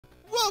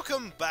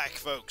Welcome back,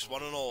 folks,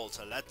 one and all,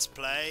 to Let's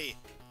Play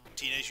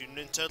Teenage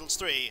Mutant Ninja Turtles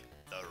 3,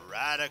 The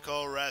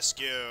Radical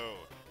Rescue.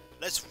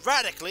 Let's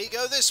radically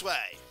go this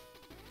way.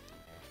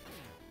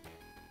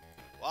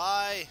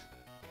 Why?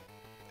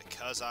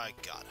 Because I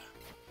gotta.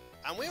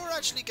 And we were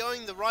actually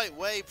going the right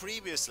way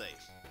previously.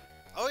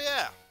 Oh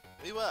yeah,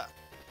 we were.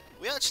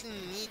 We actually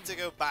need to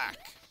go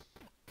back.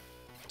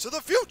 To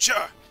the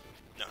future!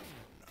 No.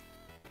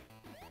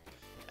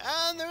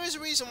 And there is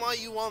a reason why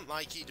you want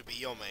Mikey to be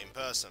your main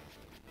person.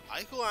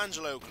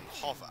 Michelangelo can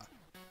hover.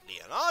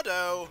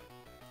 Leonardo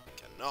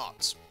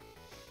cannot.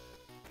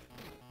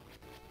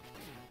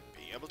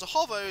 Being able to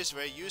hover is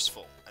very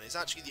useful, and is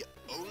actually the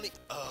only...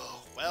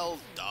 Oh, well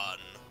done.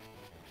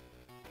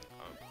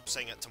 I'm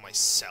saying it to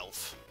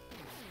myself.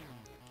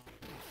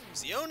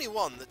 It's the only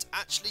one that's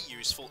actually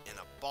useful in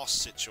a boss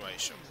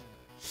situation.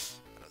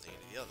 I don't think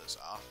any of the others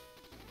are.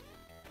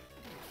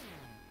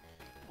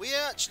 We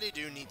actually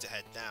do need to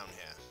head down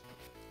here.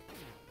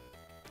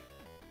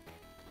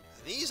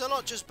 These are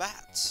not just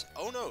bats.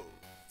 Oh no,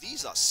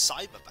 these are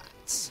cyber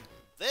bats.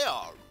 They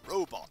are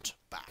robot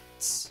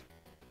bats.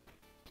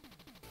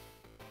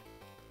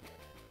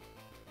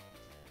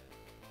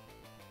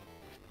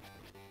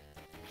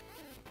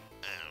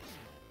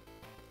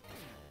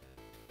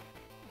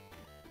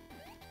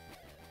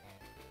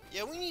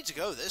 Yeah, we need to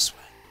go this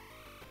way.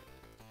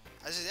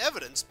 As is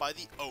evidenced by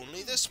the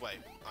only this way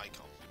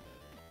icon.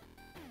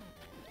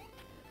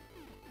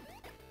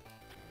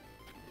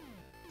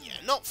 Yeah,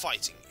 not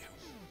fighting you.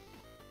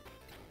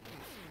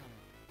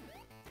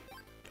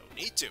 Don't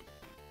need to.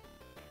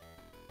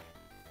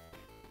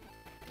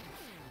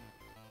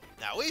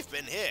 Now we've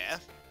been here.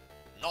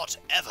 Not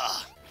ever.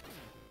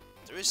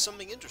 There is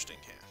something interesting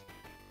here.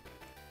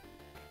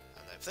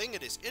 And the thing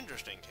that is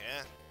interesting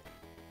here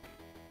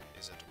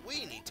is that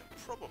we need to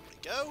probably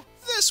go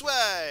this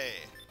way.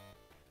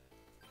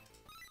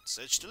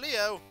 Switch to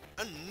Leo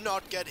and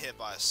not get hit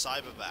by a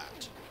cyber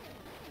bat.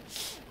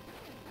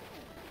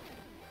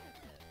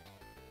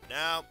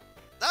 Now,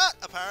 that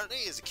apparently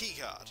is a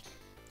keycard.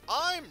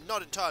 I'm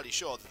not entirely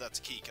sure that that's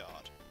a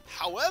keycard.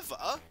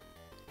 However,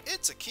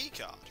 it's a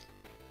keycard.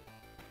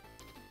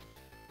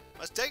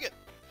 Let's take it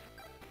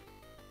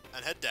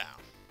and head down.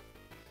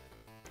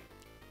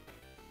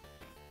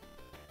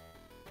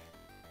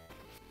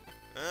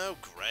 Oh,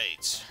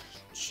 great.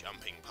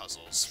 Jumping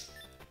puzzles.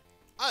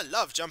 I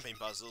love jumping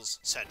puzzles,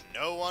 said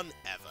no one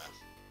ever.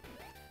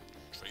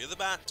 Trigger the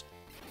bat.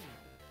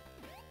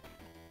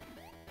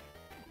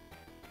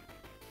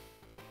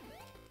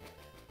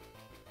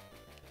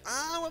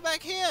 Ah, we're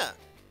back here!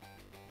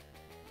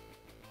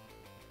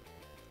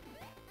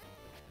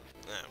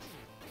 Oh.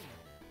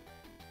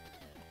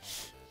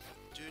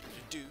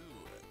 Doodle-doo,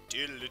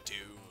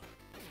 doodle-doo.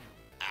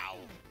 Ow.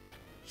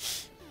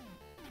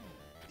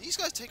 These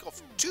guys take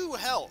off 2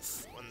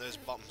 health when those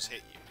bombs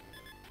hit you.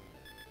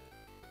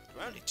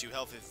 They're only 2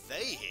 health if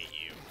they hit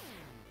you.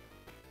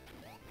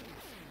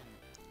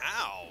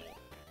 Ow!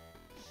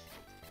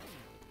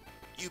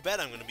 You bet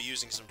I'm going to be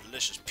using some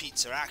delicious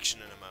pizza action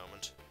in a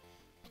moment.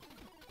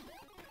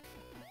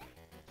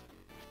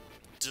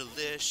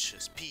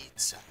 Delicious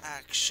pizza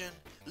action.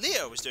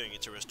 Leo was doing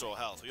it to restore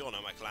health. We all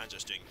know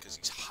Michelangelo's doing it because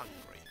he's hungry.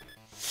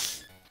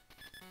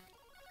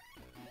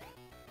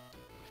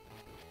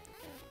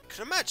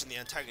 Can imagine the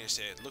antagonist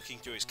here looking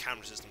through his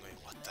camera system going,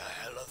 what the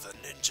hell are the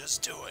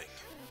ninjas doing?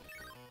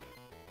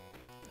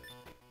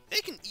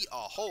 They can eat a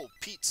whole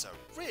pizza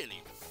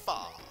really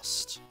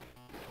fast.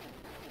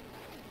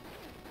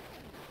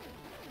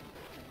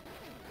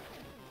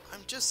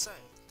 I'm just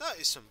saying, that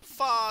is some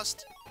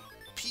fast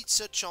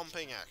pizza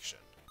chomping action.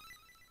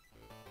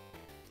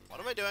 What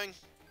am I doing?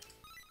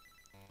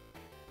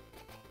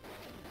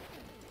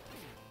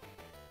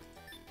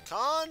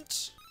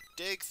 Can't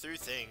dig through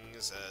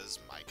things as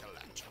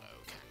Michelangelo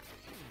can.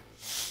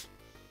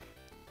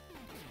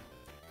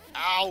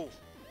 Ow!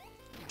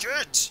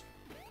 Get!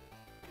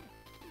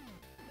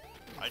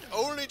 I'd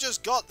only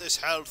just got this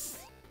health.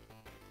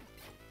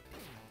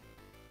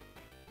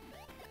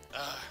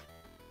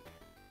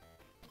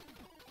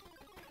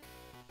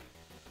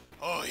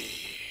 Oi!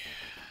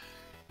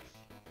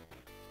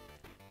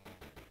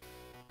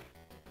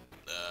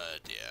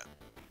 Dear.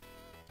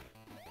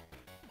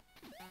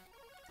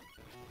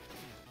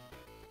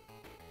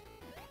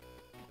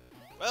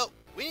 Well,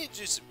 we need to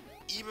do some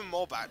even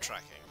more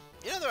backtracking.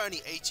 You know there are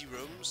only 80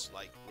 rooms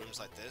like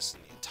this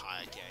in the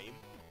entire game?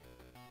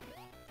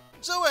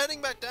 So we're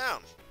heading back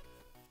down.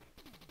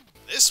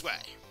 This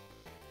way.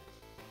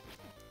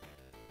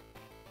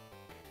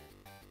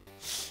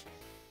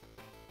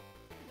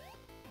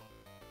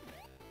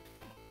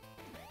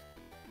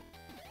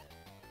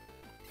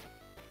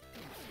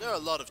 There are a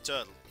lot of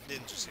turtle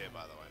ninjas here,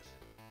 by the way.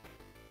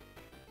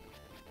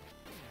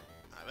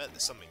 I bet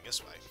there's something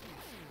this way.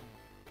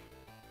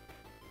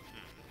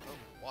 Oh,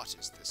 what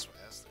is this way?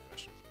 That's the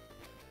question.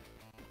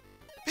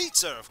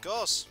 Pizza, of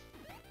course!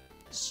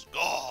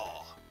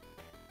 Score!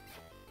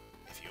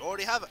 If you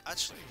already have it,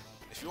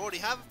 if you already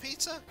have a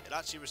pizza, it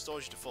actually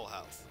restores you to full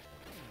health.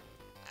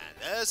 And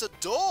there's a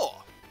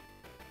door!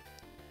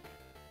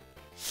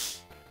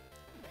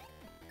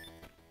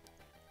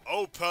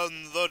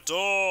 Open the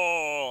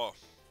door!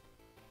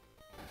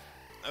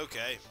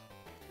 Okay.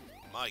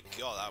 My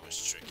god, that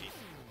was tricky.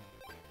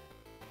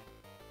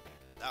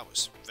 That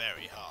was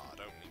very hard,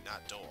 opening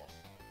that door.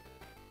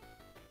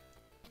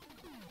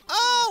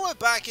 Oh, we're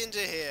back into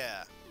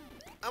here!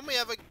 And we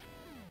have a...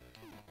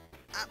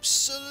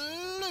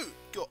 absolute...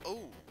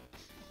 oh.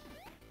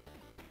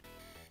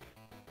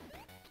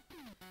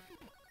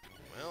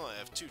 Well, I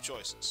have two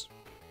choices.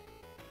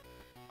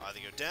 Either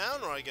go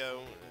down, or I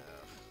go...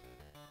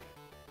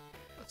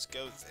 let's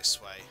go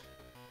this way.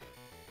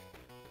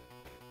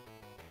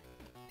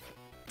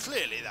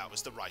 Clearly that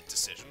was the right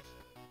decision.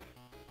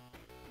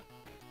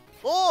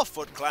 More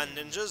Foot Clan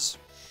ninjas!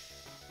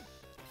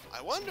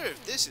 I wonder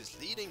if this is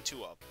leading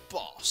to a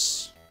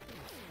boss.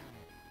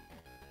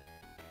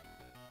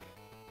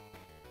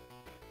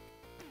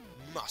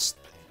 Must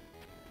be.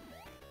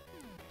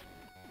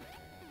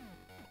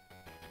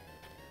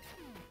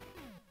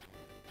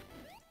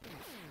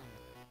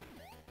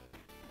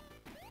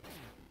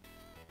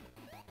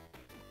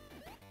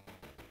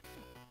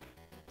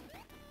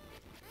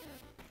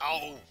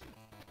 Oh!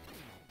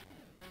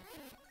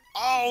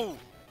 Oh!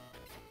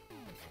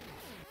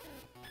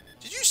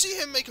 Did you see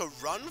him make a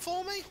run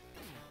for me?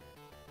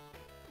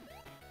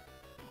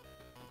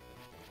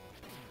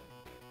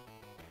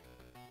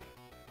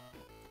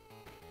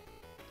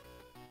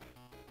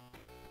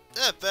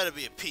 There better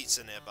be a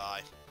pizza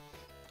nearby.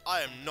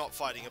 I am not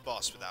fighting a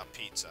boss without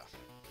pizza.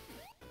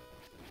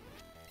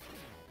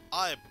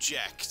 I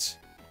object.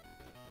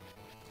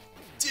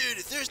 Dude,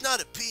 if there's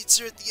not a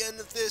pizza at the end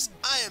of this,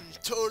 I am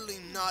totally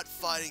not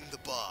fighting the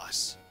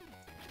boss.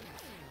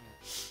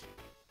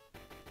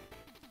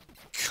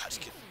 God,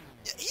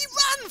 he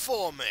ran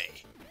for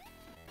me!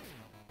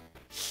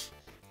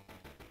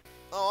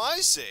 Oh,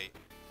 I see.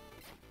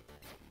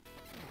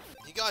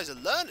 You guys are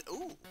learning.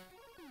 Ooh.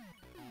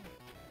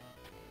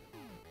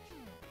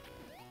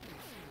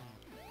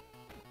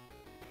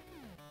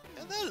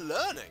 And they're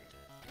learning.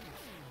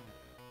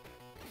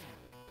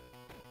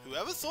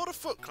 Whoever thought a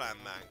Foot Clan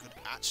man could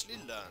actually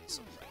learn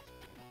something?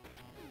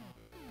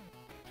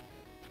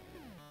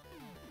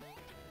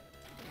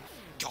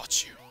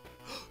 Got you.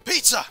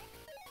 Pizza!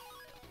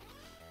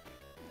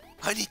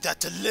 I need that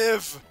to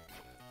live!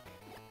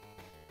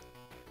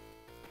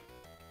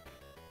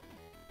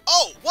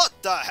 Oh, what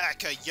the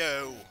heck are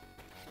you?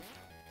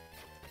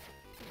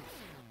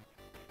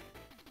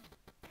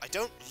 I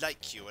don't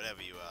like you,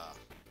 whatever you are.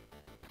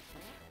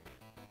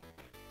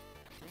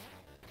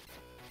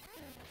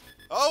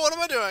 Oh, what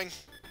am I doing?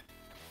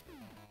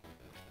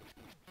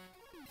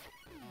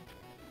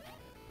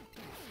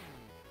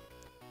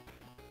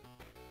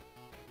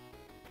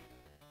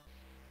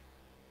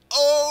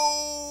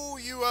 Oh,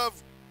 you have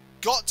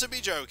got to be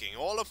joking.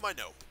 All of my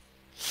nope.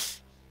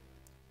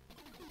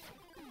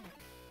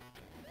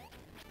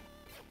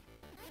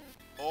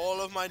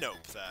 All of my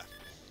nope there.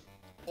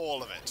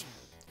 All of it.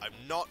 I'm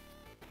not...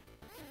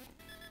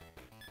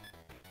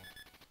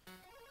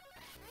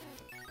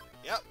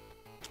 Yep.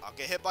 I'll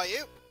get hit by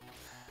you.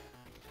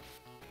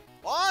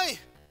 Why?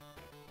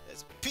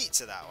 There's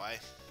pizza that way.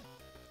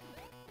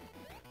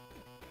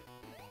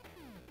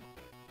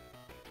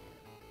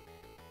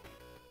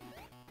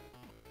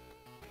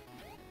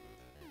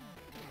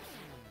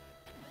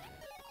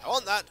 I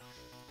want that.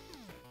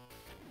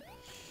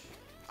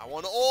 I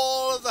want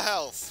all of the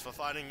health for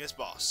fighting this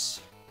boss.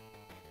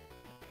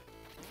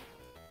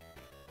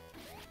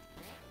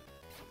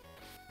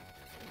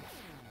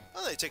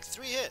 Oh, they take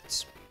 3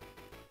 hits.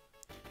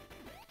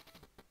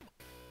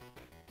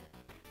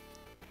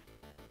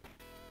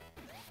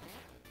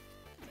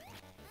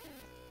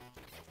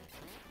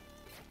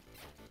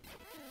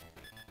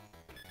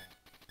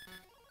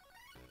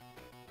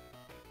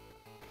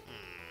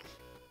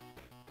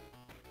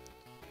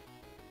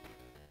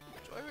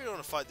 Do I really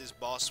want to fight this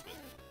boss with...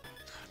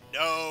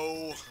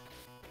 No!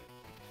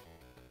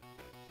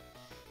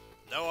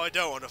 No, I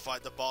don't want to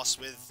fight the boss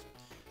with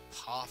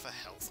half a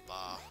health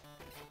bar.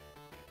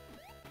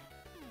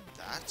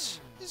 That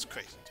is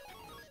crazy.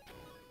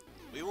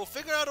 We will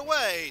figure out a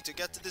way to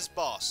get to this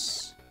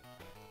boss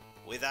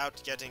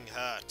without getting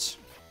hurt.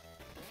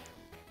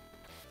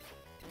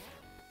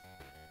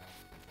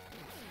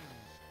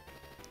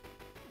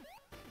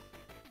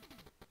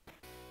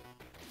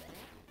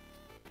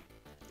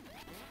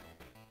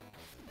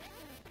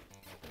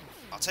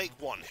 I'll take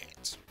 1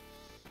 hit.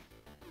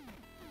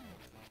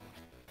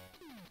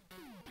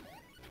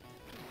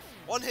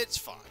 1 hit's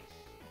fine.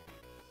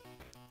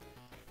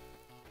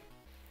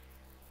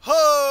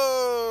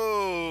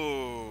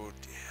 Oh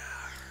dear.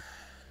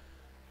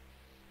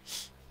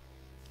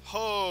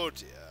 Oh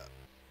dear.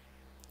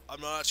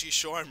 I'm not actually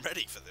sure I'm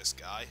ready for this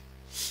guy.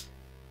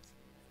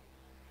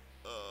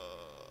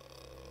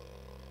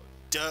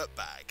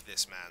 Dirtbag,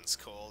 this man's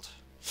called.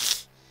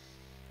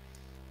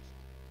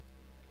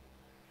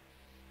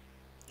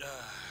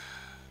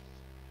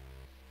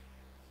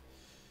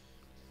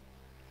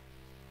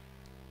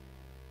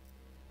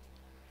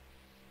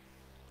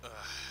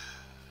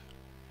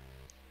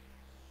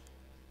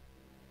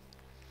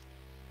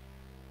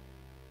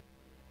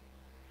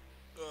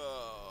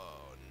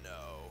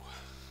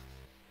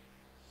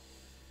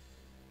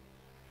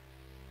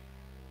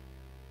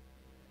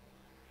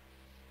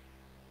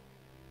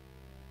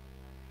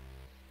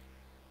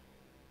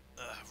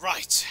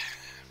 Right.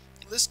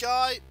 This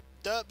guy,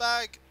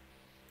 Dirtbag,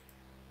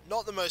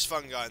 not the most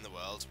fun guy in the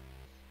world.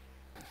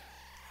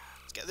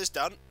 Let's get this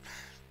done.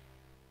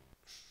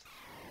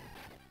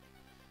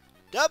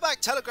 Dirtbag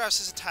telegraphs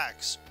his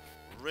attacks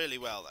really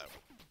well, though.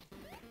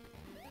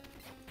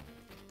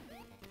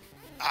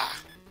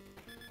 Ah!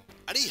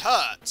 And he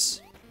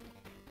hurts!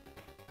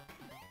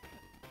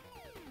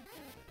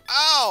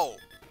 Ow!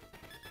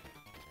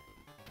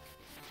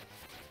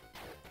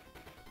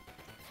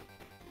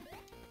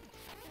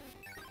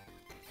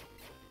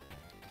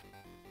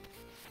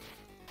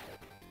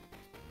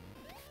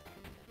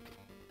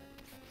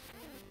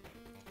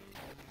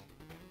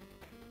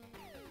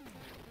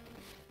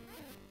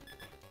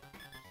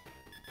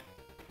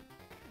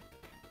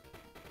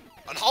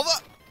 And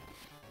hover!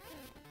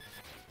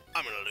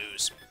 I'm gonna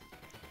lose.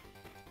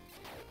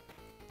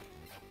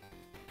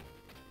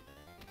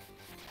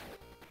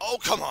 Oh,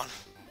 come on!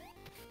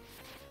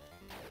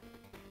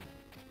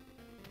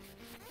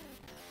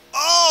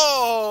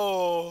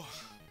 Oh!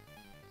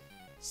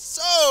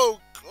 So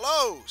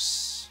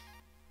close!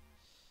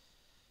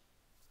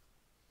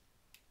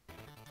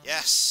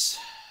 Yes.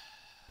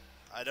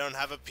 I don't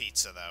have a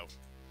pizza, though.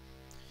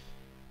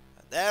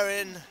 And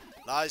therein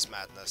lies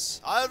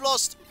madness. I have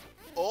lost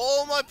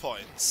all my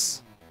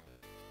points.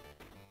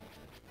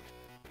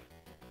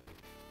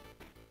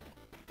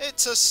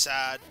 It's a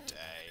sad day.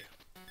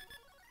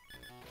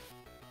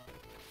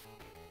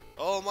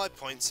 All my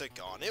points are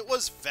gone. It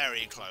was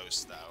very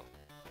close, though.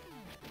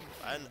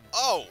 And,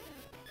 oh!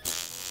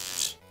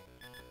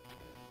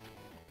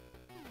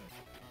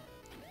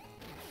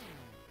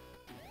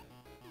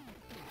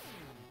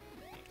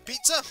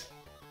 Pizza?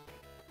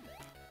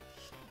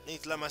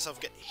 Need to let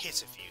myself get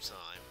hit a few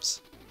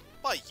times.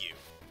 By you.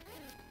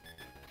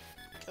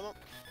 Come on.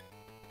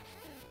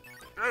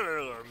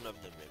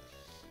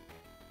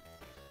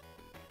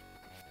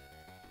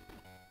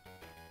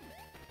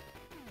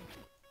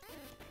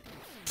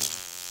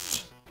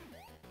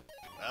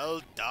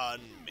 Well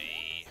done,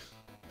 me.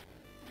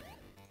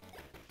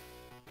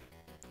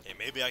 Okay,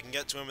 maybe I can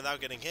get to him without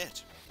getting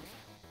hit.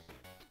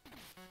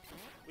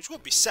 Which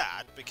would be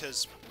sad,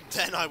 because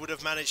then I would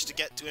have managed to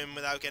get to him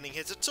without getting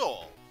hit at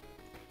all.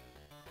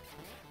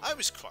 I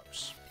was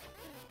close.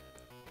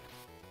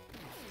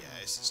 Yeah,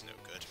 this is no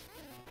good.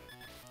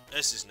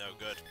 This is no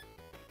good.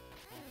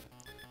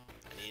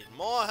 I need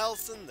more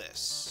health than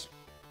this.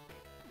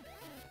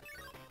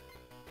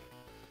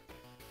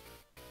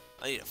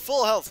 I need a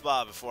full health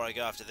bar before I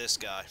go after this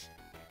guy.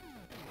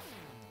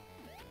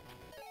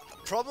 The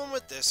problem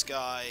with this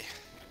guy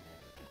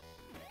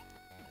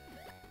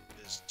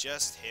is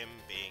just him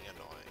being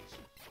annoying.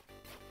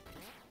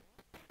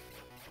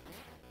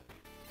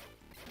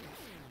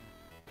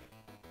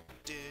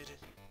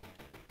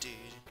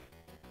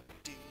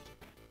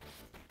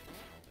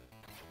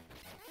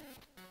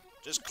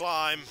 Just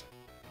climb.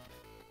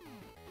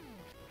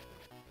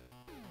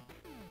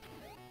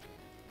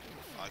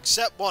 I'll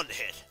accept one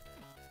hit.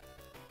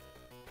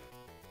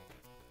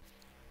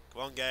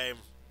 Come on, game.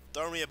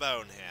 Throw me a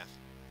bone here.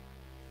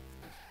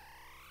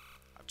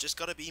 I've just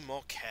got to be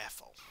more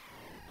careful.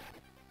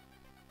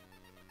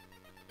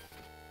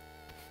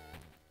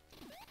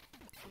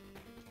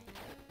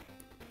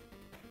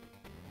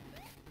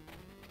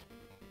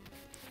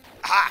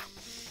 Aha!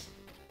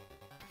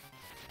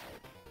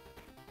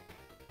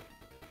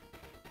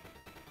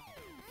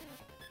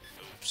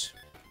 Oops.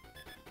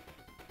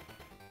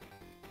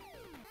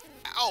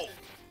 Ow!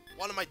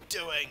 What am I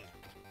doing?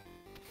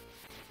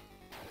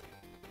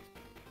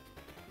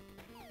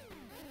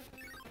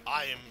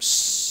 I am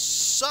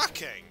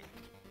sucking.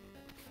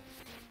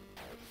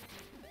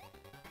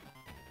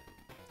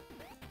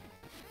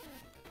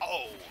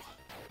 Oh.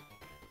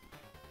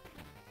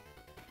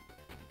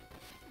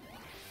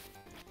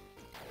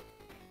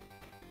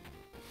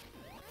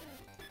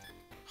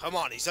 Come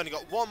on, he's only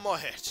got one more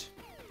hit.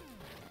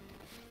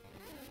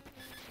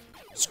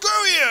 Screw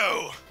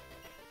you!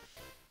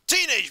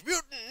 Teenage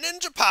Mutant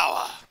Ninja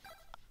Power!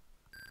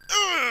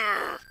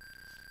 Urgh!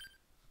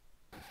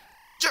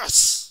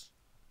 Yes!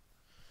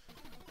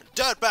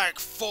 Dirtbag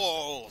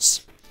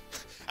falls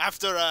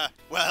after a,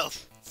 well,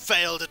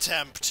 failed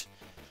attempt.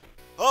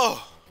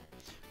 Oh,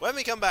 when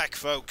we come back,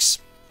 folks,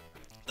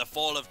 the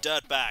fall of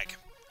Dirtbag.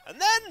 And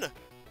then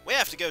we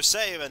have to go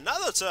save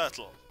another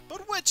turtle.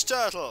 But which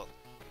turtle?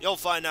 You'll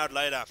find out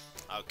later.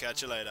 I'll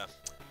catch you later.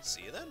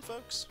 See you then,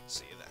 folks.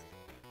 See you then.